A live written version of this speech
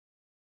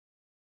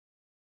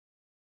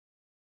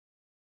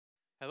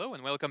Hello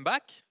and welcome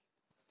back.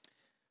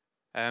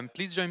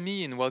 Please join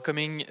me in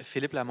welcoming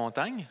Philippe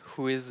Lamontagne,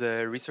 who is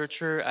a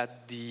researcher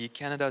at the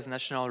Canada's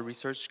National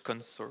Research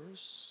Council.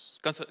 He's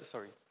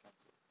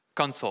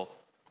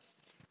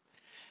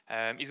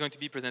going to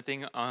be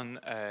presenting on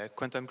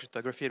quantum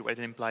cryptography and what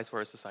it implies for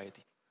our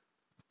society.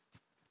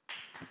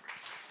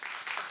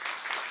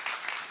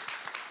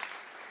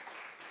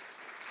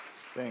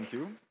 Thank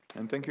you,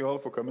 and thank you all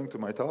for coming to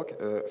my talk.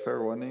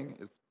 Fair warning,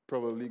 it's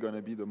probably going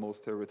to be the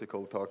most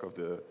theoretical talk of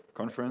the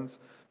conference,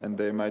 and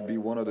there might be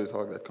one other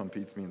talk that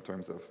competes me in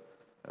terms of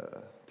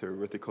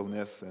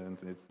theoreticalness, and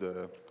it's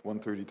the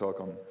 1:30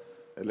 talk on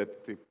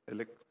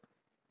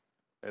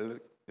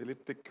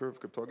elliptic curve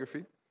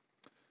cryptography.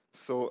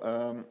 So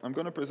I'm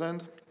going to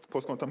present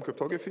post-quantum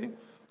cryptography.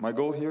 My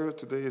goal here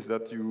today is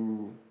that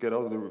you get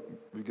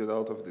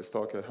out of this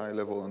talk a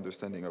high-level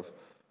understanding of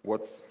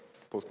what's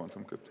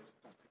post-quantum cryptography.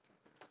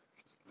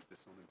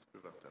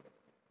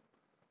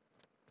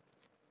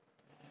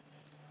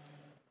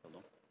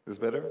 Is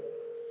better?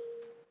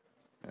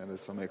 Yeah,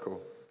 there's some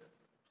echo.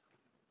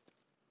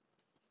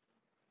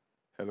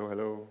 Hello,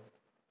 hello.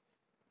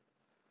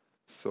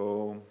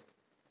 So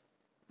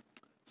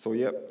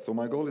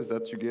my goal is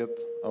that you get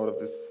out of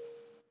this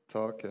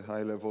talk a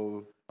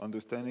high-level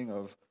understanding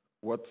of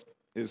what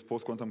is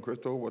post-quantum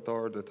crypto, what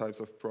are the types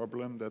of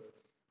problems that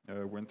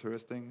were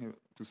interesting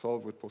to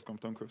solve with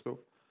post-quantum crypto.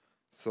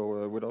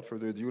 So without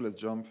further ado, let's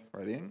jump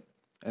right in.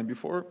 And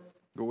before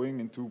going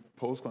into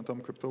post-quantum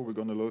crypto, we're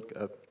going to look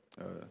at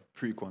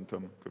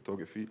pre-quantum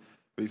cryptography,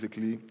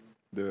 basically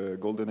the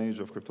golden age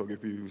of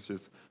cryptography, which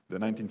is the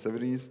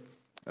 1970s,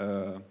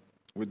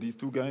 with these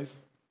two guys,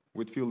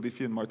 Whitfield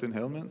Diffie and Martin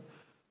Hellman,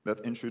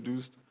 that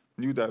introduced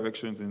new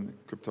directions in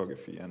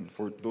cryptography. And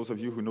for those of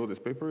you who know this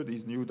paper,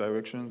 these new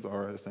directions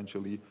are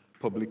essentially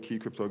public key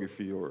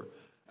cryptography or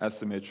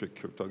asymmetric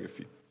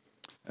cryptography.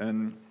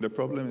 And the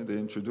problem they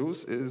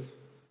introduce is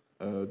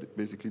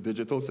basically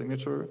digital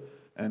signature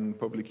and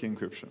public key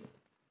encryption.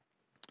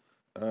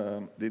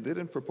 They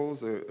didn't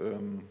propose a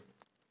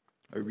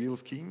real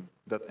scheme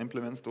that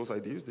implements those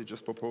ideas. They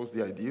just proposed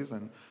the ideas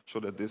and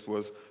showed that this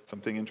was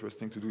something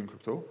interesting to do in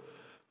crypto.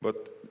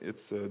 But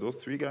it's those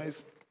three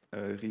guys,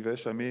 Rivet,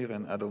 Shamir,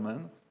 and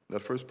Adelman,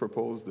 that first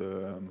proposed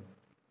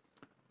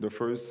the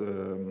first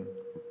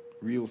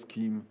real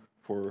scheme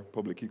for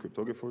public key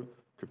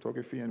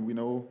cryptography. And we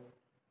know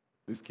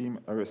this scheme,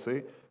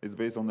 RSA, is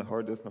based on the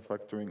hardest of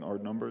factoring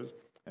odd numbers,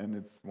 and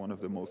it's one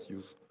of the most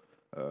used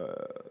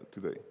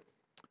today.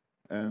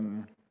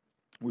 And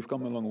we've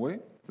come a long way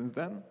since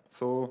then.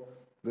 So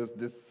there's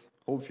this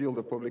whole field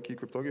of public key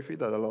cryptography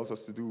that allows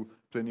us to do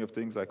plenty of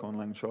things like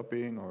online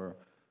shopping or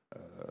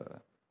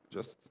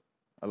just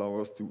allow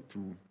us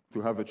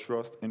to have a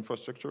trust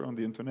infrastructure on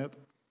the internet.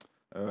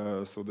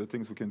 So the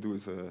things we can do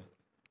is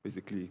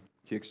basically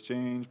key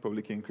exchange,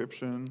 public key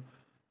encryption,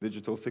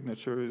 digital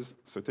signatures,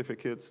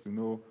 certificates to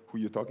know who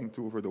you're talking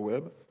to over the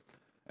web.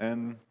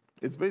 And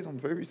it's based on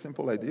very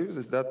simple ideas,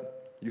 is that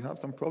you have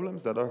some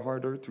problems that are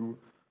harder to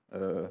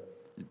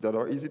that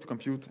are easy to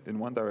compute in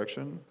one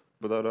direction,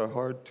 but that are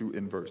hard to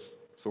inverse.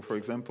 So for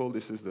example,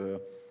 this is the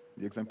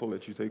example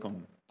that you take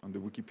on the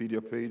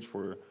Wikipedia page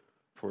for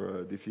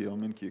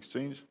Diffie-Hellman key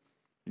exchange.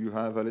 You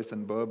have Alice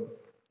and Bob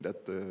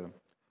that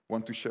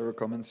want to share a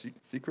common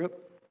secret,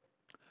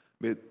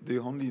 but they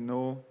only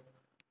know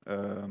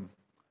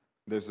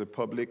there's a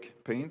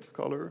public paint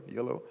color,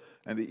 yellow,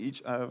 and they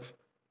each have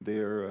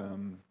their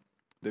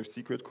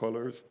secret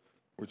colors,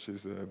 which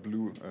is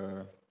blue,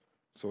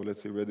 so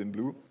let's say red and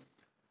blue.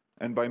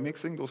 And by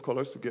mixing those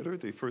colors together,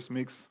 they first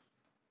mix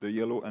the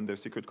yellow and their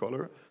secret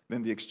color,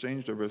 then they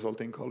exchange the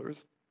resulting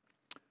colors,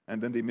 and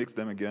then they mix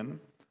them again.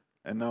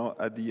 And now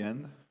at the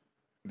end,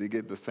 they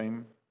get the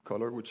same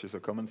color, which is a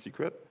common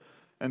secret.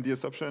 And the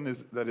assumption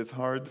is that it's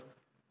hard,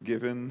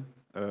 given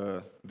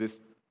this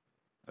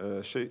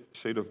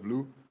shade of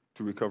blue,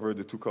 to recover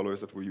the two colors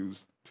that were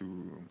used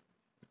to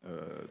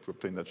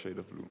obtain that shade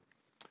of blue.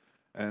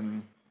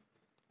 And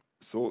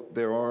so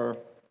there are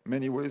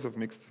many ways of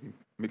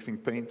mixing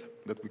paint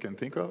that we can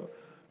think of.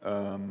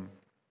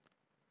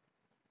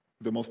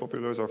 The most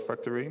popular are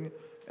factoring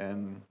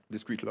and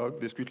discrete log.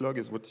 Discrete log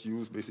is what's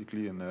used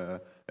basically in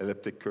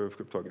elliptic curve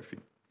cryptography.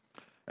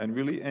 And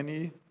really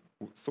any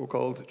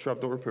so-called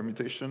trapdoor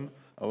permutation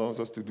allows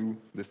us to do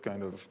this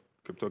kind of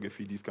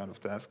cryptography, these kind of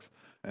tasks.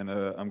 And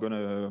I'm going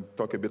to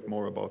talk a bit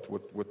more about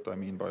what I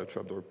mean by a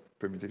trapdoor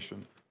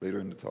permutation later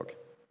in the talk.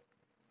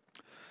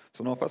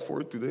 So now fast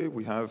forward today,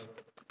 we have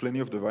plenty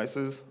of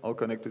devices all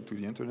connected to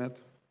the internet.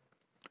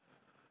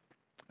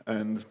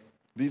 And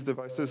these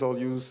devices all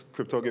use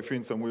cryptography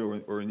in some way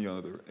or any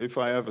other. If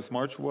I have a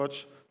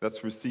smartwatch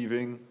that's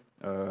receiving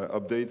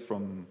updates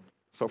from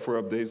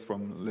software updates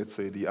from, let's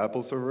say, the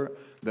Apple server,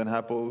 then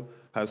Apple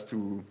has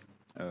to,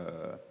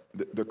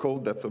 the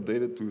code that's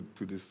updated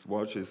to this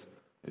watch is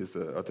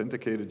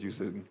authenticated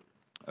using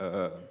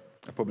a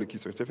public key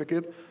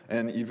certificate,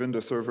 and even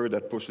the server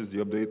that pushes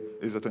the update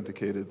is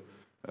authenticated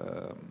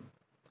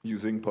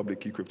using public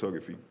key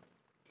cryptography.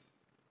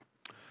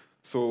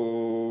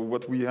 So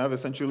what we have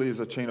essentially is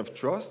a chain of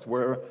trust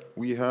where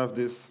we have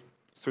this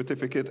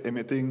certificate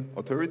emitting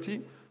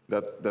authority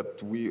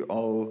that we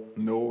all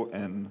know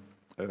and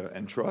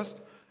trust.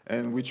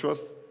 And we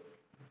trust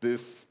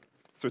this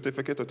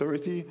certificate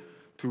authority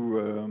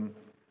to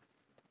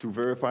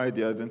verify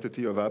the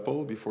identity of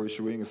Apple before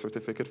issuing a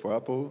certificate for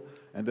Apple.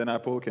 And then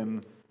Apple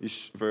can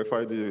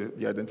verify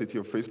the identity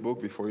of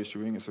Facebook before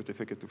issuing a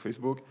certificate to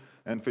Facebook.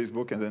 And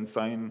Facebook can then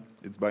sign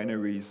its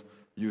binaries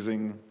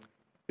using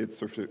its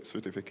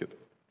certificate.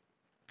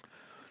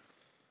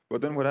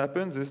 But then what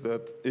happens is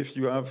that if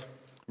you have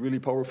really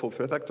powerful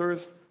threat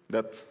actors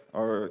that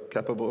are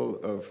capable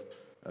of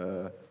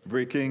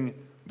breaking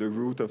the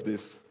root of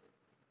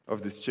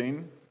this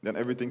chain, then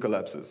everything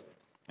collapses.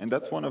 And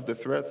that's one of the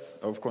threats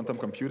of quantum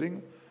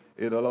computing.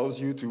 It allows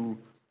you to,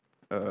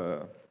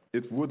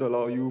 it would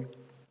allow you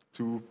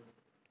to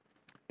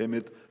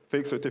emit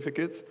fake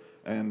certificates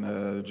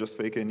and just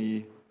fake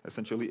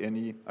essentially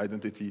any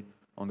identity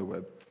on the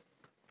web.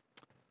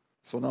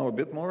 So now a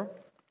bit more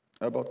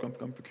about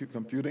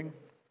computing.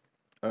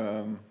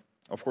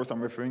 Of course,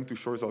 I'm referring to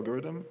Shor's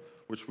algorithm,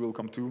 which we'll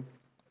come to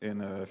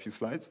in a few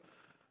slides.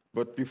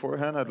 But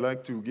beforehand, I'd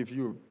like to give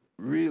you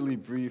a really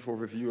brief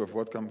overview of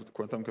what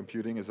quantum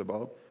computing is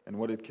about and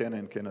what it can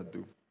and cannot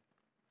do.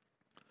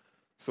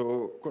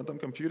 So quantum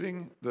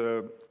computing,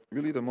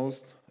 really the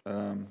most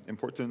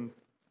important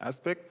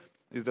aspect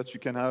is that you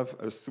can have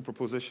a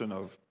superposition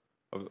of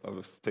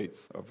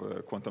states,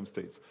 of quantum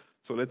states.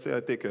 So let's say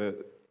I take a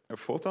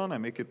photon, I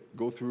make it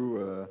go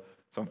through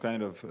some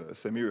kind of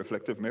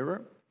semi-reflective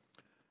mirror,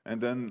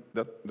 and then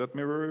that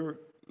mirror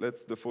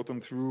lets the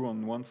photon through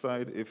on one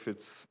side if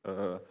it's,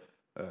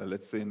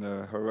 let's say, in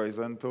a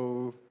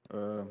horizontal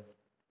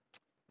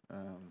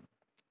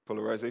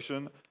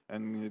polarization,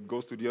 and it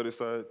goes to the other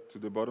side, to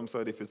the bottom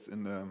side, if it's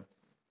in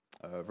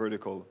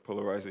vertical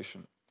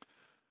polarization.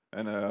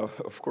 And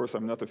of course,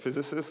 I'm not a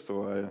physicist,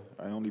 so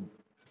I only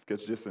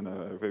sketch this in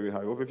a very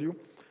high overview.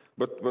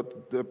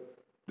 But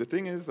the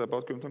thing is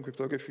about quantum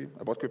cryptography,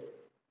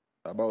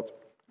 about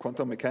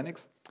quantum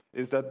mechanics,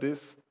 is that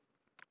this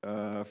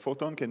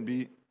photon can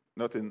be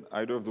not in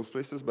either of those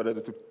places, but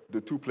at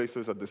the two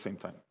places at the same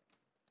time.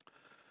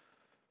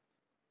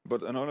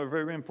 But another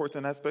very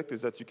important aspect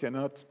is that you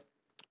cannot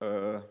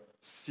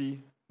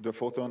see the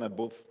photon at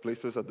both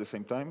places at the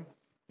same time.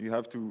 You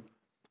have to,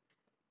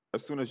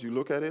 as soon as you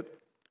look at it,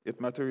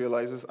 it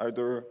materializes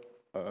either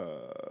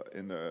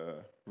in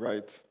the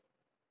right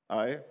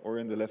eye or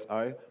in the left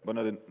eye, but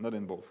not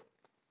in both.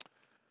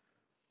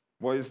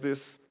 Why is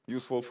this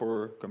useful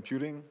for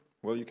computing?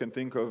 Well, you can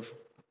think of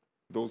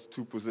those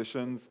two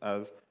positions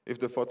as if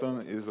the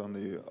photon is on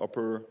the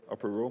upper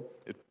row,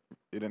 it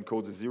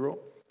encodes a 0.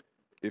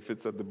 If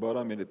it's at the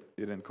bottom, it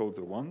encodes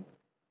a 1.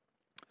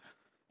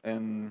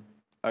 And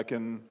I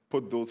can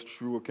put those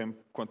through a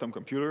quantum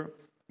computer,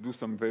 do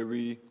some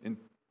very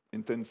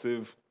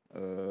intensive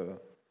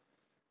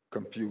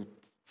compute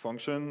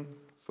function,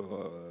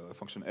 so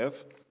function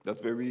f, that's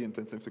very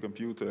intensive to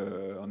compute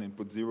on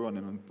input 0 and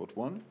on input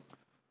 1.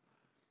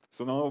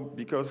 So now,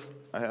 because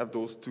I have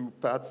those two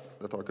paths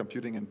that are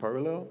computing in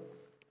parallel,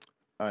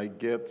 I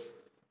get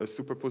a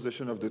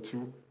superposition of the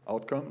two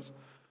outcomes.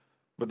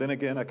 But then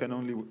again, I can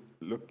only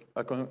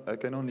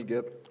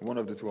get one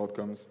of the two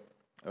outcomes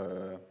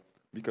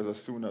because as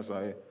soon as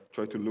I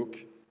try to look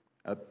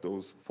at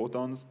those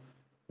photons,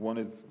 one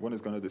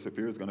is going to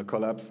disappear, it's going to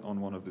collapse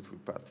on one of the two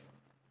paths.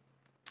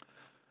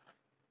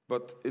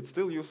 But it's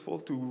still useful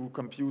to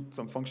compute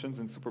some functions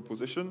in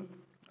superposition.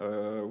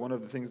 One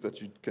of the things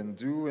that you can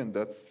do, and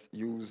that's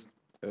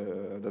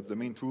the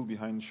main tool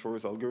behind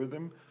Shor's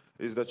algorithm,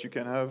 is that you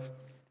can have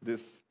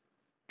this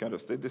kind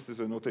of state. This is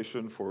a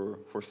notation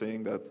for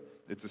saying that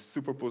it's a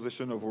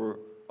superposition over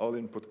all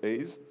input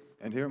A's.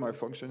 And here my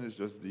function is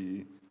just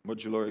the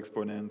modular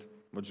exponent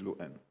modulo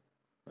n,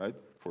 right,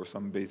 for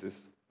some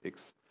basis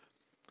x.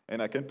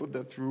 And I can put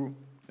that through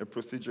a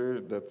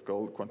procedure that's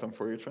called quantum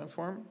Fourier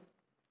transform.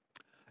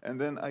 And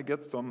then I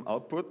get some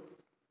output.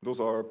 Those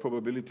are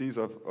probabilities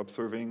of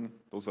observing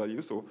those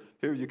values. So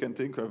here you can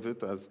think of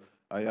it as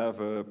I have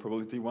a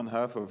probability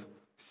 1/2 of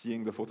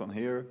seeing the photon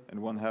here and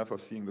 1/2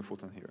 of seeing the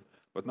photon here.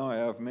 But now I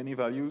have many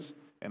values,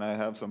 and I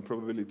have some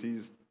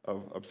probabilities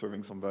of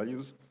observing some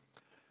values.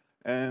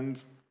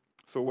 And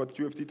so what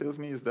QFT tells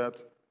me is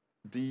that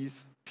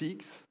these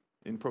peaks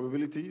in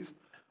probabilities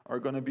are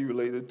going to be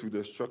related to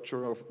the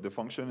structure of the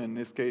function. In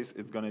this case,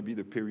 it's going to be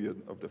the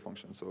period of the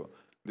function. So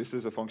this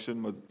is a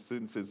function,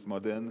 since it's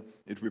mod n,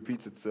 it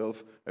repeats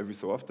itself every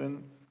so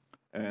often.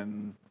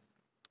 And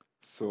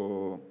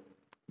so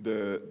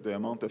the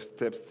amount of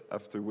steps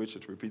after which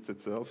it repeats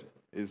itself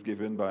is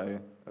given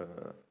by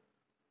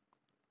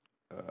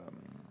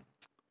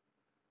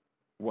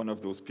one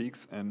of those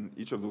peaks, and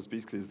each of those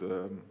peaks is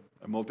a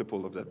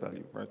multiple of that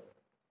value, right?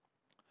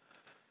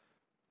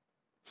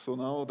 So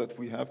now that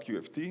we have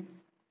QFT,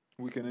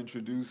 we can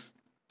introduce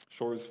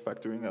Shor's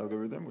factoring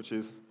algorithm, which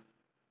is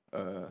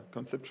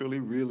conceptually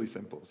really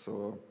simple.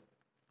 So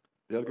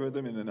the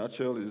algorithm in a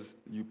nutshell is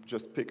you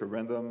just pick a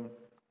random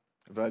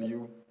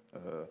value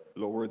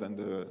lower than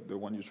the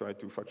one you try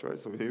to factorize.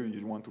 So here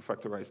you want to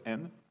factorize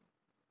n.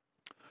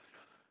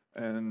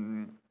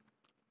 And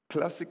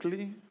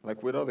classically,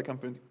 like without a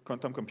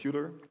quantum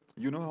computer,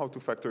 you know how to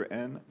factor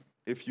n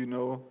if you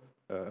know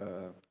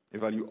a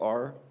value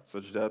r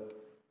such that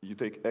you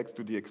take x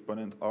to the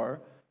exponent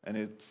r, and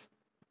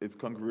it's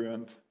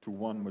congruent to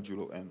 1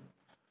 modulo n.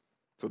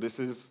 So this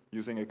is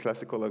using a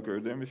classical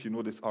algorithm. If you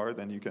know this r,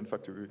 then you can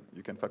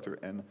factor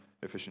n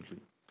efficiently.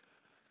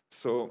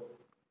 So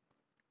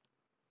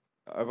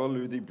I've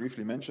already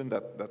briefly mentioned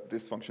that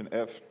this function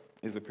f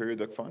is a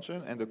periodic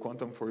function, and the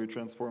quantum Fourier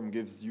transform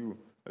gives you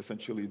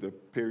essentially the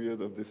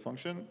period of this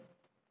function.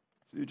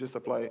 So you just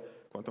apply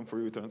quantum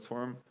Fourier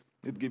transform.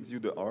 It gives you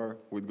the r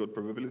with good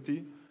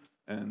probability,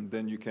 and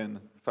then you can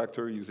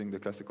factor using the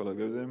classical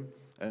algorithm.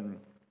 And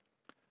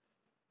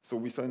so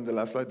we saw in the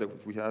last slide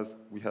that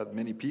we had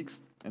many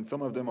peaks, and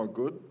some of them are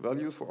good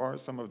values for r,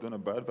 some of them are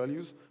bad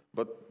values.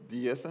 But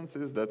the essence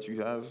is that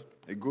you have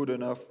a good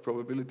enough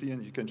probability,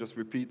 and you can just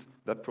repeat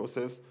that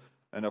process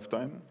enough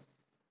time,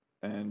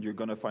 and you're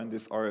going to find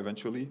this r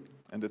eventually.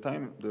 And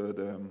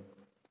the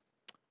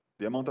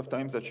amount of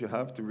times that you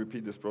have to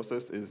repeat this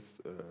process is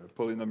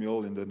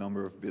polynomial in the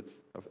number of bits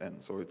of n.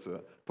 So it's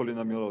a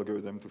polynomial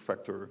algorithm to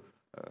factor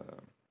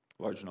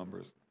large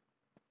numbers.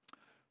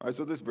 All right,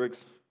 so this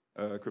breaks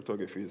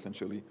cryptography,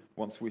 essentially.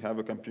 Once we have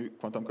a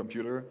quantum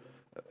computer,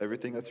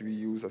 everything that we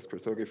use as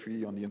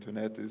cryptography on the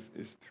internet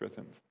is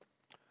threatened.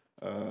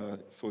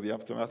 So the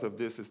aftermath of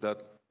this is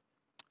that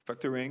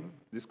factoring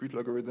discrete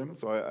logarithm,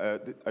 so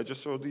I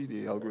just showed you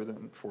the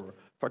algorithm for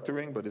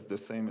factoring, but it's the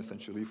same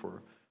essentially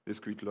for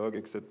discrete log,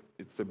 except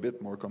it's a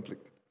bit more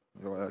complicated.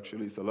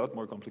 Actually, it's a lot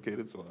more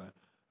complicated, so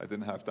I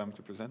didn't have time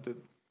to present it.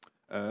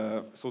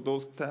 So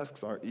those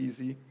tasks are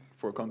easy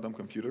for a quantum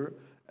computer,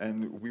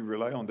 and we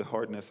rely on the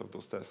hardness of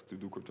those tasks to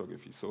do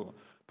cryptography. So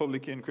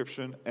public key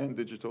encryption and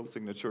digital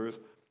signatures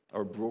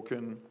are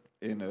broken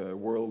in a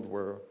world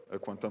where a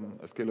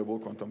scalable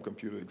quantum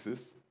computer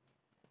exists.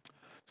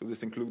 So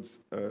this includes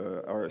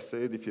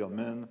RSA,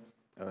 Diffie-Hellman,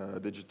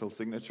 digital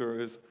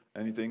signatures,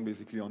 anything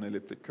basically on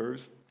elliptic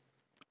curves.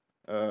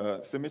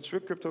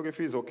 Symmetric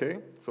cryptography is okay.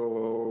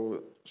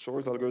 So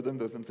Shor's algorithm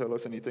doesn't tell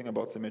us anything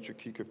about symmetric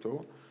key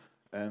crypto.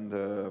 And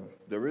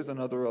there is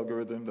another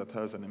algorithm that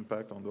has an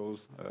impact on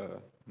those,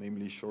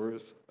 namely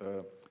Shor's,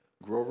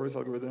 Grover's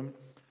algorithm.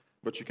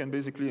 But you can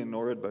basically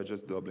ignore it by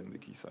just doubling the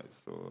key size.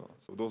 So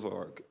those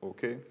are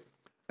okay.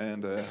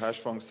 And hash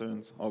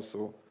functions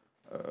also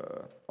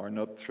are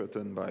not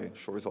threatened by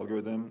Shor's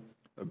algorithm.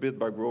 A bit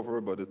by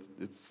Grover, but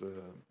it's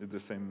the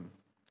same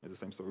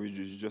story.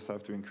 You just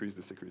have to increase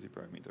the security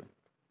parameter.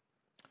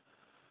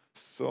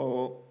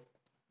 So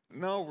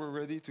now we're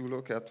ready to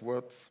look at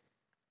what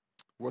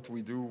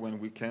we do when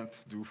we can't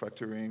do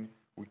factoring,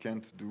 we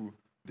can't do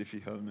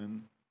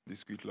Diffie-Hellman,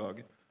 discrete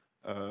log.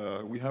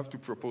 We have to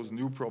propose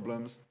new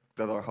problems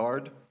that are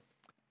hard,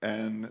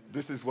 and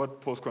this is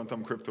what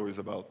post-quantum crypto is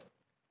about.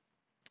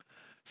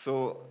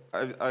 So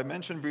I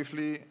mentioned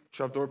briefly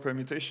trapdoor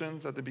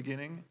permutations at the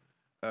beginning.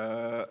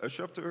 A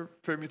trapdoor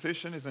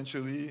permutation is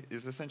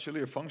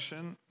essentially a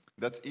function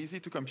that's easy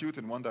to compute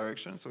in one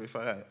direction. So if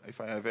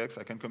I have x,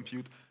 I can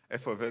compute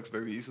f of x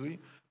very easily,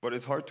 but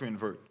it's hard to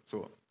invert.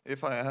 So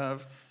if I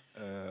have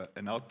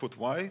an output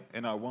y,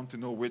 and I want to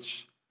know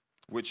which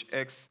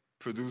x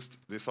produced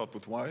this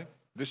output y,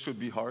 this should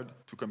be hard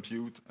to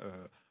compute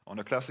on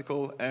a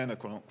classical and a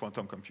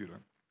quantum computer.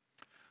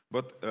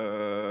 But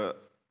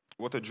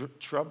what a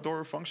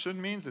trapdoor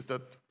function means is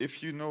that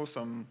if you know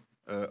some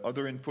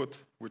other input,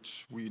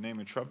 which we name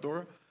a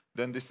trapdoor,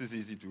 then this is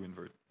easy to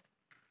invert.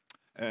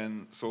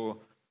 And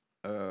so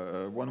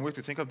one way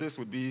to think of this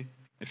would be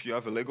if you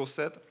have a Lego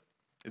set,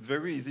 it's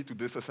very easy to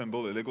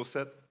disassemble a Lego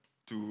set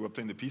to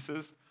obtain the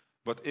pieces.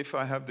 But if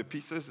I have the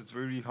pieces, it's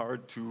very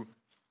hard to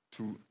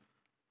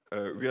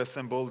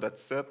reassemble that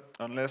set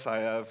unless I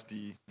have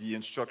the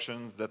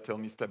instructions that tell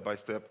me step by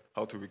step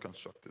how to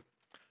reconstruct it.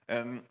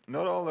 And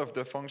not all of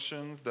the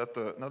functions that,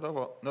 not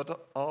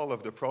all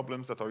of the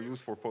problems that are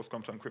used for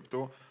post-quantum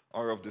crypto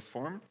are of this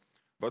form.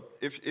 But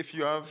if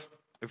you have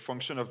a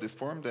function of this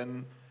form,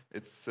 then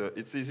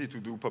it's easy to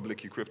do public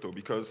key crypto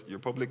because your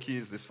public key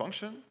is this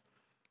function,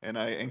 and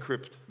I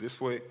encrypt this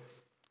way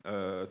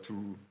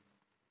to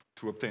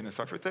obtain a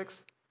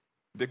ciphertext.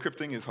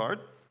 Decrypting is hard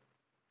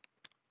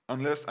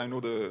unless I know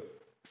the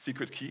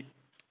secret key,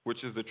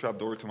 which is the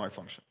trapdoor to my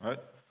function, right?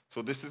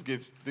 So this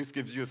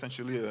gives you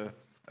essentially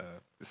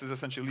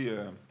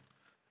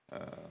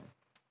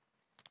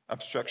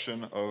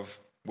abstraction of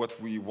what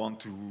we want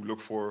to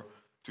look for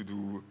to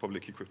do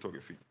public key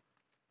cryptography.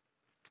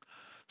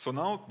 So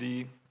now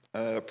the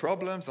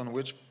problems on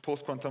which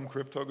post-quantum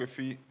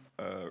cryptography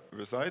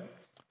reside.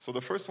 So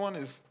the first one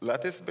is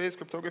lattice-based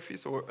cryptography.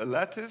 So a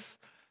lattice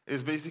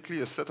is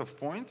basically a set of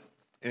points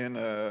in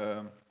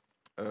a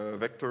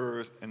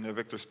vector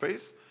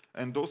space,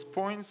 and those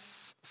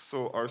points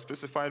are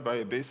specified by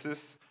a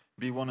basis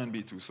B1 and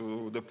B2.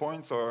 So the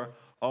points are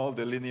all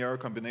the linear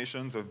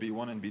combinations of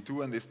B1 and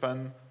B2, and they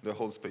span the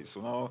whole space.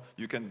 So now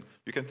you can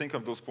think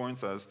of those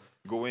points as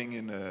going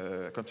in,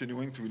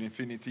 continuing to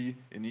infinity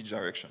in each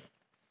direction.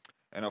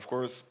 And of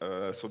course,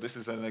 so this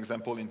is an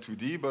example in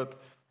 2D,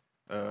 but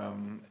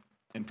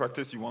in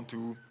practice, you want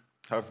to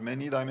have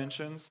many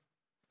dimensions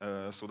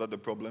so that the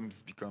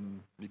problems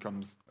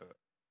becomes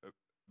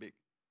big,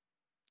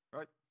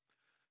 right?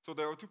 So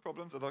there are two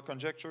problems that are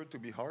conjectured to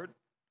be hard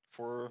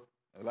for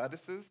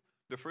lattices.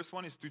 The first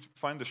one is to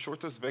find the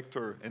shortest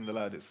vector in the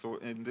lattice. So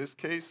in this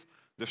case,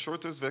 the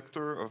shortest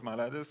vector of my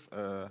lattice,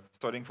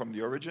 starting from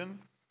the origin,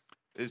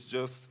 is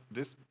just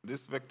this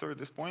vector,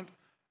 this point,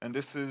 and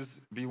this is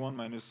B1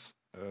 minus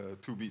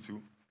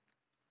 2B2.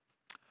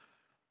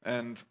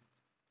 And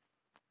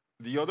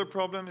the other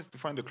problem is to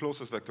find the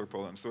closest vector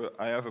problem. So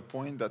I have a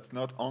point that's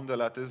not on the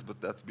lattice, but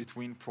that's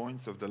between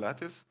points of the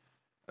lattice.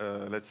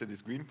 Let's say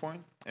this green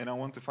point, and I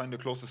want to find the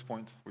closest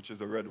point, which is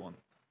the red one.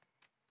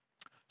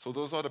 So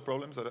those are the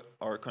problems that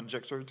are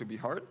conjectured to be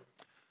hard,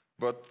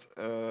 but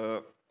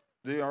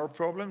they are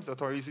problems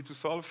that are easy to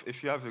solve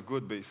if you have a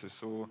good basis.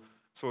 So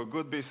a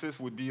good basis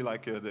would be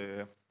like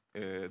the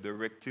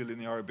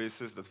rectilinear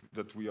basis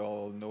that we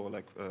all know,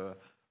 like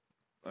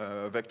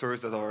vectors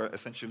that are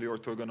essentially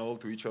orthogonal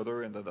to each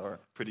other and that are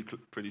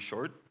pretty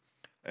short.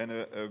 And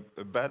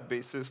a bad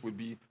basis would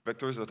be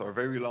vectors that are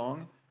very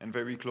long and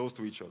very close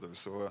to each other.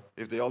 So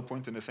if they all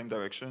point in the same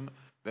direction,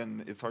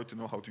 then it's hard to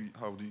know how do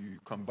you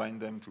combine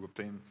them to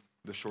obtain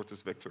the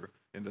shortest vector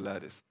in the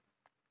lattice.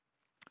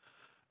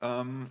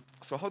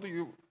 So how do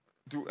you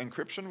do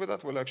encryption with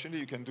that? Well, actually,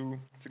 you can do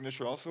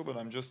signature also, but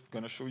I'm just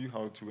going to show you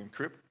how to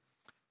encrypt.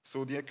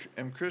 So the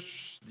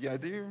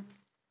idea,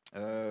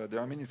 there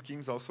are many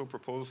schemes also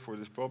proposed for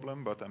this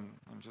problem, but I'm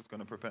just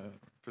going to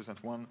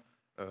present one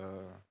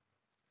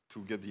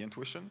to get the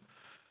intuition.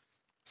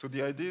 So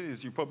the idea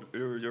is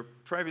your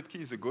private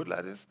key is a good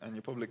lattice, and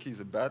your public key is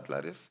a bad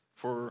lattice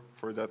for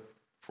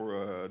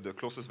the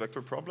closest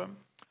vector problem.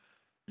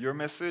 Your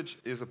message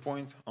is a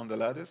point on the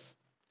lattice,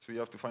 so you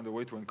have to find a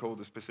way to encode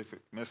the specific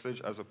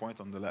message as a point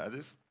on the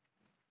lattice.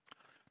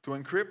 To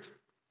encrypt,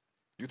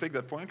 you take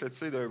that point. Let's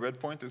say the red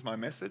point is my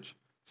message.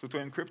 So to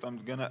encrypt, I'm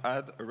going to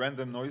add a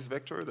random noise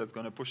vector that's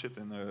going to push it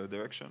in a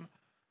direction.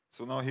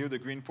 So now here the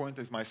green point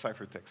is my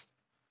ciphertext.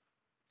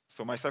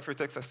 So my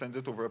ciphertext, I send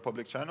it over a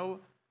public channel.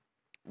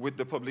 With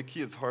the public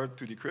key, it's hard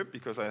to decrypt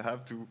because I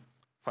have to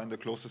find the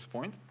closest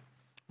point.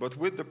 But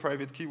with the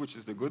private key, which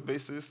is the good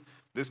basis,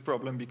 this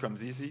problem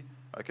becomes easy.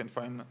 I can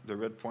find the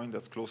red point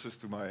that's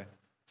closest to my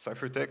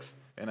ciphertext,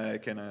 and I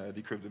can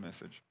decrypt the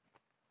message.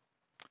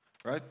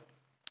 Right?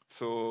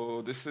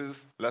 So this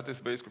is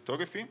lattice-based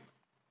cryptography.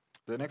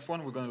 The next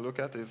one we're going to look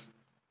at is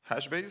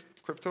hash-based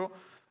crypto.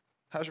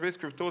 Hash-based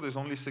crypto, there's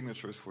only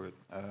signatures for it.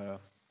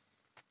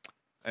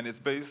 And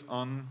it's based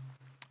on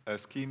a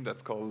scheme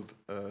that's called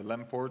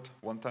Lamport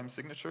one-time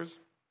signatures.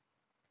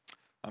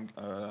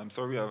 I'm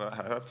sorry, I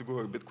have to go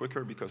a bit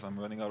quicker because I'm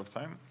running out of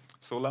time.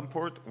 So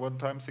Lamport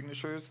one-time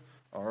signatures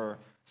are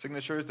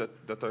signatures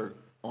that are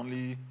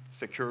only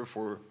secure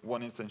for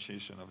one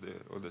instantiation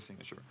of the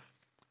signature.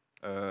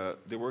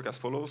 They work as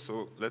follows.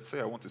 So let's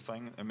say I want to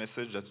sign a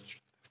message that's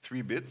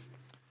 3 bits.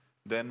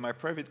 Then my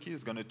private key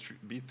is going to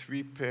be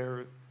 3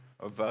 pairs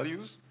of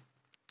values.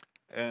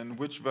 And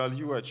which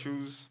value I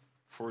choose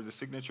for the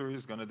signature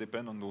is going to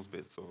depend on those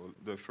bits. So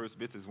the first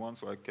bit is 1,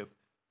 so I get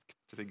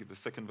to take the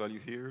second value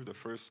here, the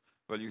first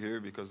value here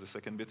because the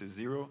second bit is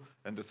 0,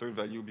 and the third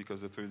value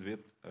because the third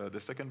bit, the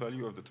second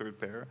value of the third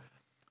pair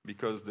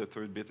because the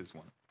third bit is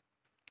 1.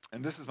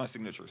 And this is my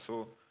signature.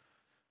 So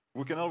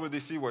we can already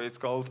see why it's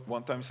called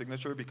one-time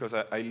signature because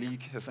I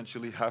leak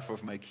essentially half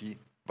of my key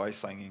by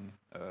signing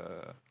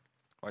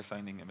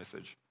a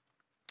message.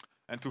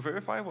 And to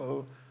verify,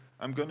 well,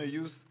 I'm going to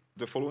use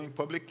the following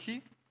public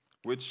key,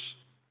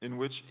 in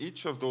which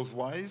each of those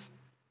y's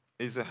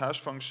is a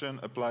hash function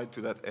applied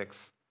to that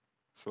x.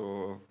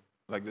 So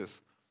like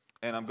this.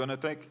 And I'm going to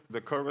take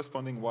the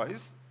corresponding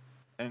y's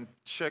and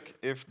check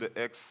if the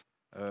x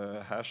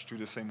hash to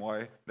the same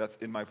y that's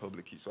in my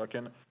public key. So I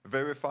can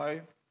verify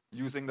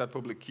using that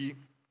public key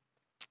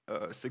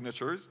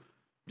signatures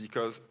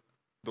because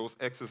those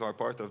x's are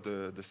part of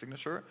the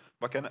signature.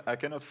 But I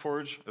cannot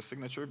forge a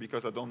signature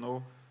because I don't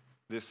know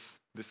this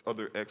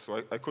other x.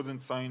 So I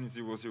couldn't sign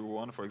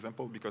 001, for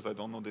example, because I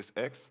don't know this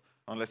x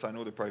unless I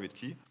know the private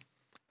key.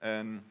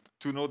 And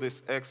to know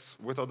this x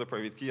without the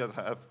private key,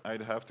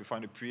 I'd have to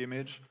find a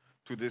pre-image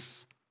to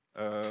this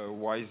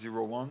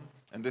y01.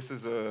 And this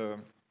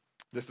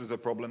is a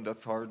problem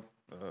that's hard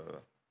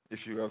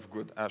if you have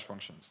good hash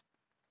functions.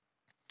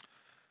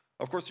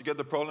 Of course, you get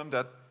the problem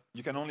that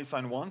you can only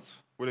sign once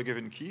with a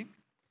given key.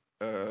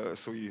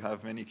 So you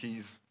have many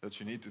keys that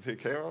you need to take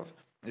care of.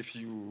 If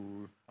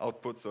you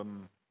output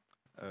some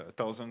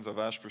thousands of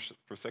hash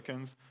per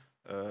second,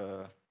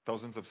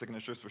 thousands of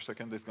signatures per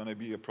second, there's going to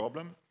be a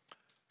problem.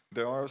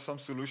 There are some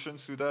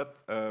solutions to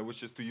that,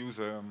 which is to use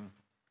a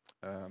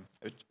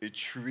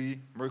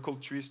Merkle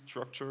tree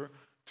structure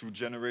to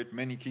generate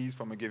many keys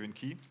from a given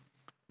key.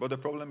 But the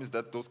problem is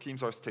that those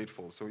keys are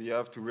stateful. So you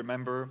have to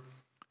remember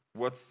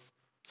what's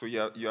So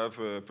you have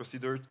a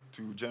procedure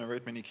to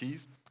generate many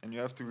keys, and you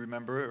have to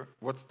remember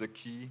what's the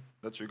key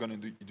that you're going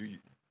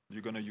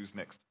to use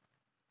next.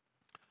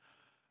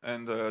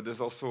 And there's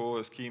also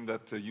a scheme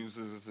that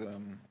uses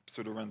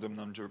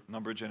pseudo-random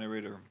number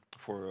generator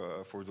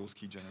for those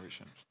key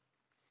generations.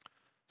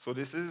 So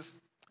this is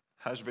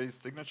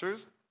hash-based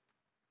signatures.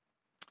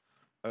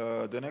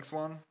 The next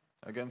one,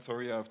 again,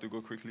 sorry, I have to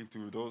go quickly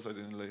through those. I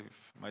didn't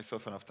leave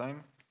myself enough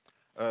time.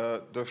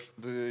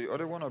 The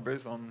other one are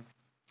based on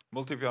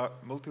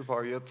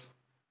multivariate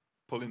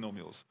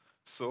polynomials.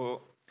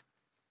 So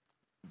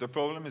the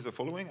problem is the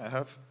following. I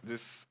have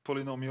this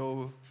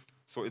polynomial,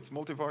 so it's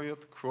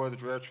multivariate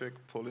quadratic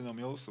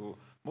polynomial. So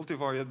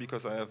multivariate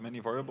because I have many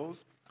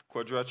variables,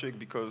 quadratic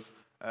because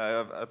I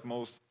have at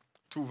most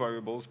 2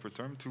 variables per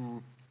term.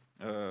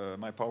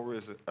 My power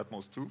is at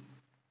most 2.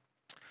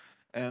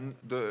 And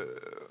the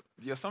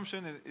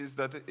assumption is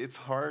that it's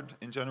hard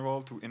in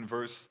general to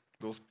inverse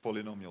those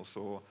polynomials.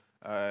 So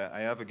I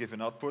have a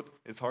given output.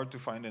 It's hard to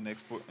find an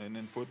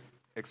input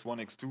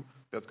x1, x2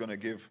 that's going to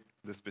give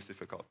the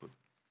specific output.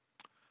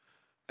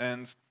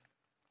 And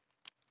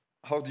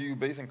how do you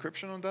base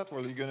encryption on that?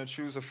 Well, you're going to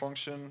choose a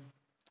function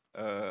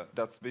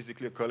that's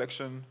basically a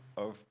collection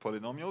of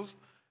polynomials.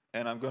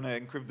 And I'm going to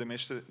encrypt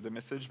the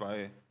message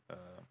by,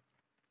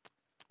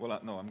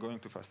 no, I'm going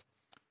too fast.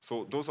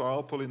 So those are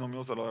all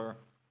polynomials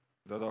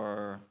that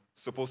are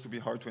supposed to be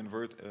hard to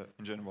invert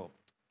in general.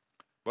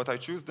 But I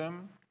choose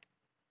them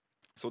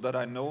so that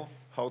I know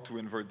how to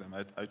invert them.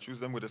 I choose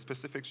them with a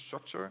specific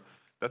structure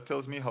that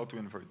tells me how to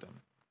invert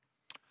them.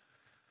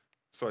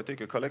 So I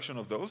take a collection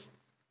of those.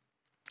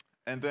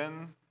 And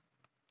then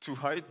to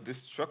hide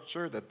this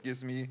structure that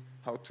gives me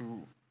how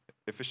to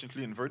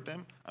efficiently invert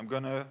them, I'm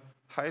going to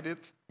hide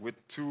it with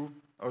 2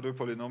 other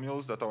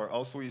polynomials that are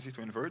also easy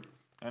to invert.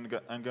 And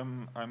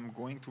I'm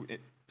going to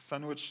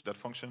sandwich that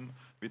function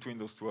between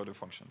those 2 other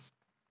functions.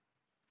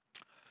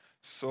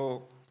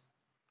 So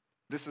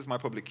this is my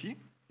public key,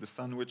 the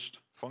sandwiched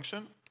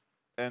function.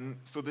 And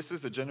so this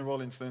is a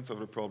general instance of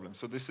the problem.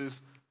 So this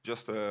is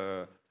just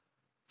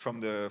from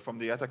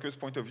the attacker's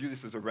point of view,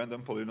 this is a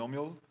random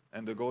polynomial,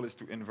 and the goal is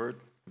to invert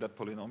that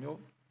polynomial.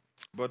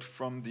 But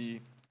from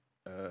the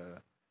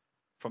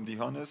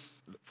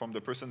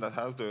person that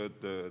has the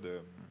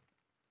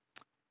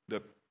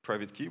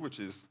private key, which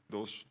is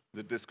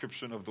the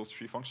description of those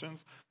 3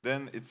 functions,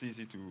 then it's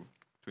easy to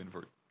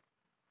invert.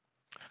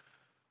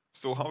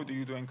 So how do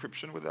you do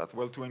encryption with that?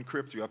 Well, to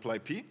encrypt, you apply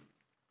P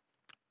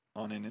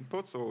on an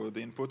input. So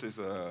the input is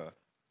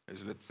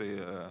let's say,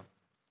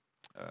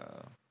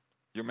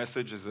 your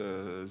message is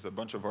a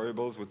bunch of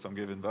variables with some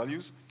given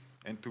values.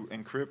 And to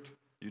encrypt,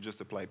 you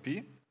just apply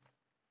P.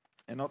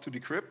 And now to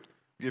decrypt,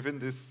 given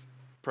this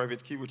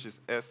private key, which is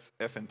S,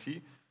 F, and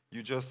T,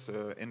 you just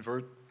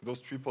invert those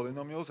 3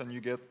 polynomials, and you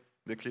get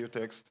the clear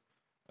text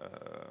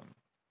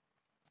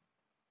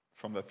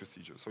from that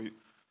procedure. So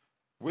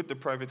with the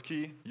private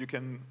key, you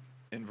can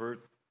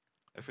invert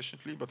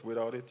efficiently, but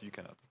without it, you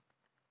cannot.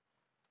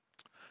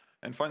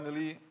 And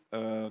finally,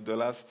 the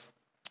last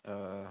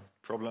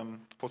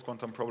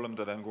post-quantum problem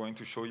that I'm going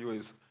to show you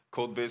is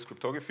code-based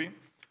cryptography.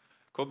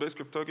 Code-based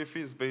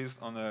cryptography is based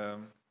on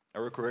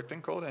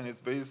error-correcting code, and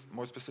it's based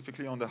more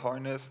specifically on the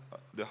hardness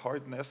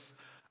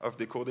of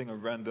decoding a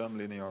random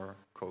linear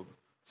code.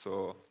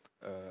 So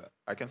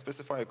I can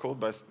specify a code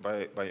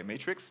by a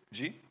matrix,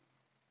 G.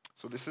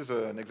 So this is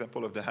an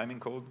example of the Hamming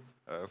code.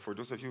 For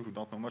those of you who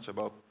don't know much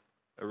about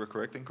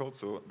error-correcting code,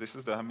 so this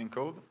is the Hamming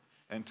code.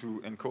 And to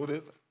encode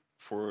it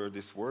for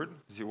this word,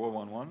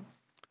 011,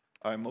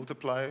 I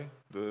multiply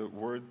the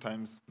word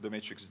times the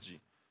matrix G.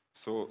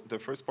 So the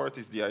first part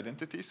is the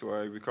identity, so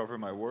I recover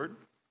my word,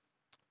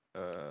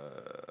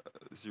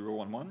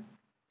 011.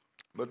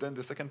 But then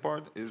the second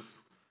part is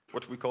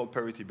what we call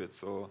parity bits.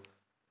 So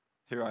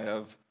here I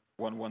have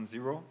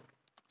 110,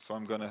 so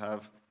I'm going to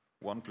have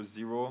 1 plus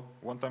 0,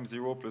 1 times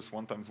 0 plus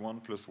 1 times 1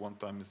 plus 1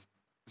 times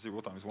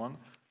 0 times 1,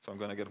 so I'm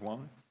going to get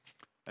 1.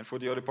 And for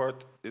the other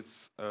part,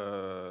 it's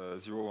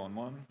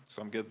 011,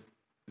 so I'm get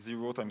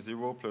 0 times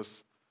 0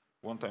 plus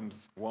 1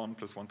 times 1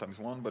 plus 1 times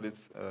 1, but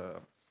it's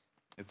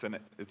an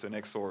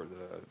XOR,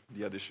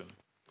 the addition.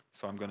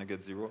 So I'm going to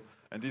get 0.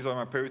 And these are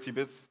my parity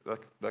bits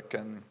that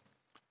can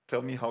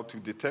tell me how to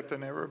detect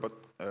an error, but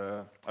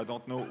I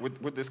don't know.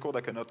 With this code,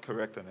 I cannot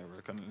correct an error.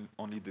 I can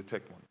only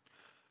detect one.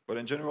 But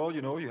in general,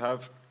 you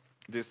have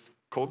this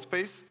code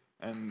space,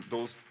 and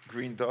those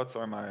green dots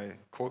are my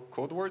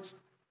code words.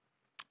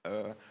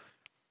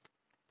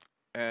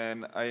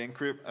 And I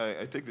encrypt.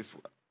 I take this.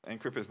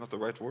 Encrypt is not the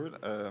right word.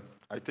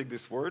 I take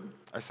this word,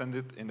 I send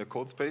it in the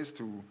code space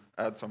to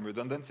add some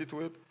redundancy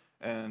to it,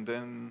 and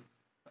then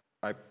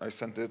I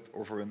send it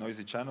over a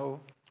noisy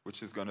channel,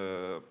 which is going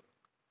to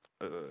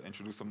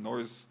introduce some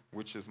noise,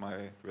 which is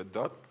my red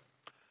dot.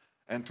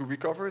 And to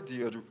recover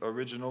the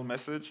original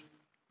message,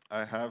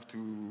 I have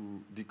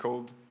to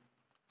decode,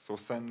 so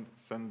send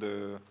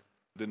the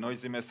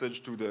noisy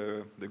message to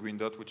the green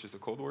dot, which is a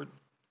code word,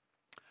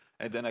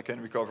 and then I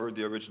can recover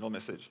the original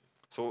message.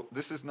 So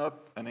this is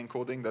not an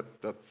encoding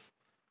that's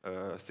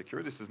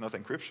secure. This is not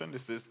encryption.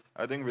 This is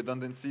adding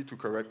redundancy to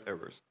correct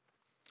errors.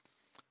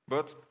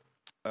 But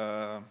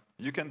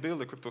you can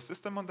build a crypto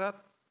system on that.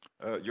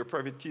 Your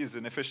private key is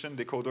an efficient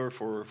decoder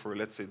for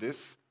let's say,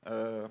 this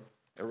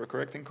error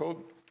correcting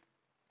code.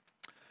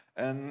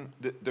 And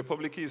the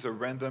public key is a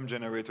random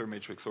generator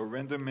matrix, so a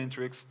random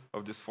matrix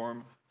of this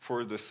form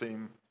for the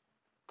same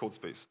code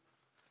space.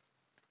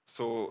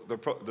 So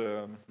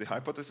the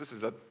hypothesis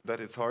is that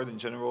it's hard in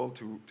general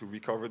to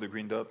recover the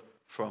green dot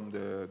from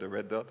the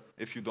red dot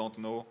if you don't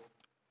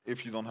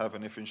have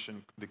an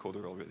efficient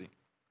decoder already.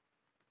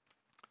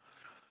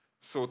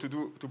 So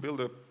to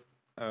build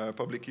a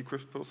public key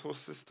crypto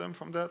system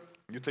from that,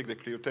 you take the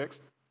clear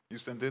text, you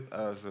send it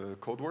as a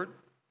code word.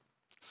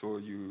 So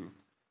you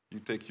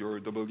take your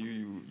W,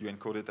 you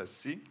encode it as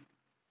C,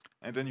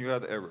 and then you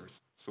add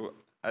errors. So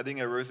adding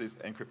errors is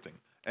encrypting.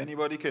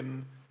 Anybody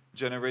can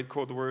generate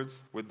code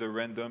words with the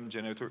random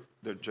generator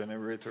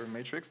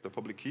matrix, the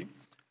public key.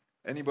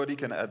 Anybody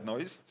can add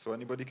noise, so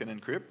anybody can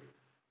encrypt,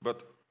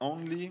 but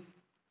only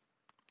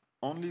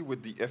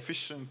with the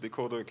efficient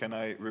decoder can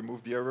I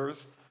remove the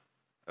errors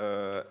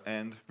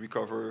and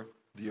recover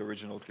the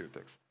original clear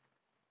text.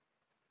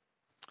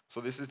 So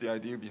this is the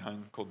idea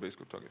behind code-based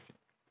cryptography.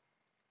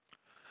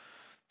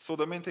 So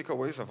the main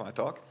takeaways of my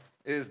talk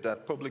is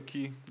that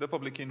the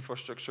public key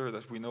infrastructure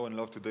that we know and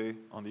love today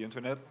on the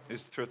internet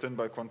is threatened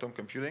by quantum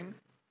computing.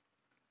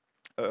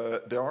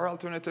 There are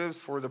alternatives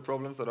for the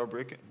problems that are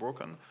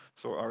broken.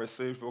 So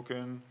RSA is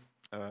broken,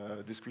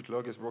 discrete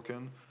log is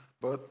broken,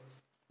 but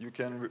you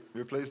can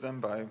replace them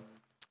by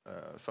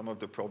some of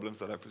the problems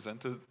that I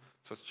presented,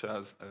 such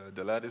as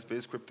the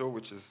lattice-based crypto,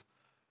 which is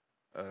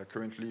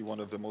currently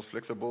one of the most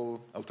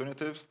flexible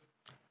alternatives.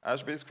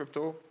 Hash-based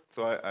crypto,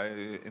 so I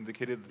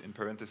indicated in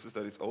parentheses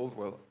that it's old.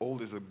 Well,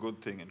 old is a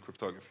good thing in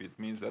cryptography. It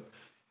means that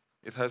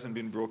it hasn't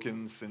been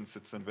broken since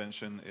its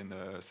invention in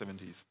the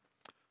 70s.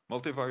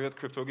 Multivariate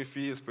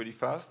cryptography is pretty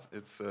fast.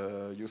 It's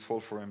useful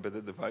for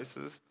embedded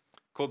devices.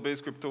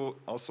 Code-based crypto,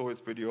 also,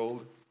 it's pretty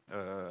old.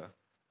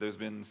 There's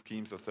been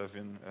schemes that have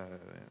been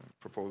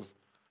proposed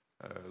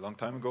a long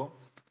time ago.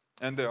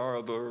 And there are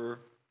other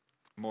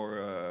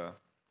more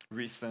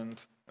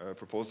recent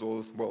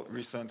proposals, well,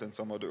 recent and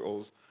some other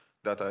old,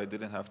 that I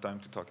didn't have time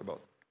to talk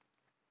about.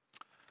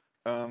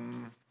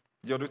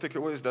 The other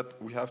takeaway is that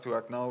we have to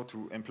act now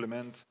to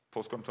implement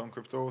post-quantum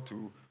crypto,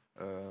 to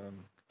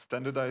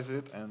standardize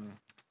it, and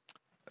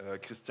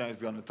Christian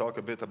is going to talk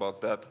a bit about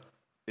that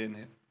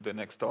in the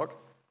next talk.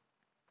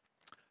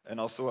 And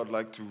also, I'd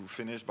like to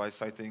finish by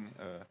citing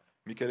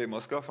Michele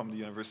Mosca from the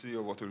University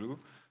of Waterloo.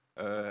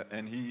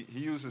 And he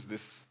uses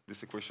this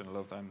equation a lot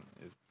of time.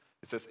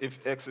 It says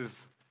if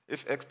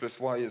x plus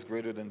y is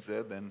greater than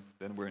z,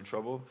 then we're in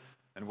trouble.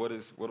 And what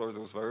are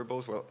those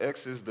variables? Well,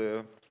 x is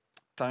the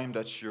time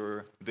that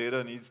your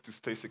data needs to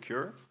stay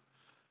secure.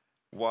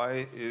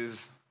 Y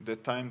is the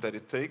time that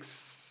it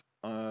takes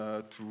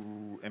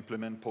to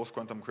implement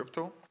post-quantum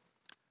crypto.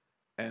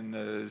 And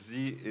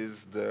z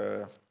is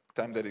the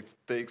time that it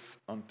takes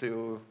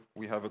until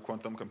we have a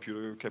quantum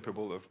computer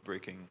capable of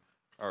breaking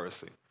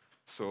RSA.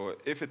 So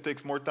if it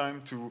takes more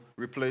time to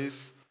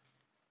replace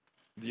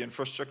the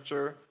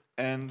infrastructure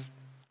and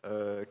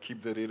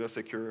keep the data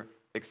secure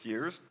X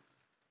years,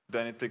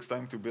 then it takes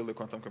time to build a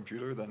quantum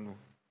computer, then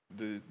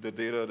the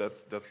data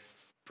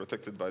that's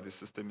protected by this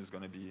system is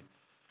going to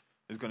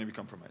be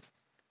compromised.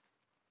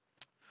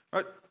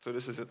 All right, so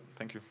this is it.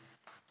 Thank you.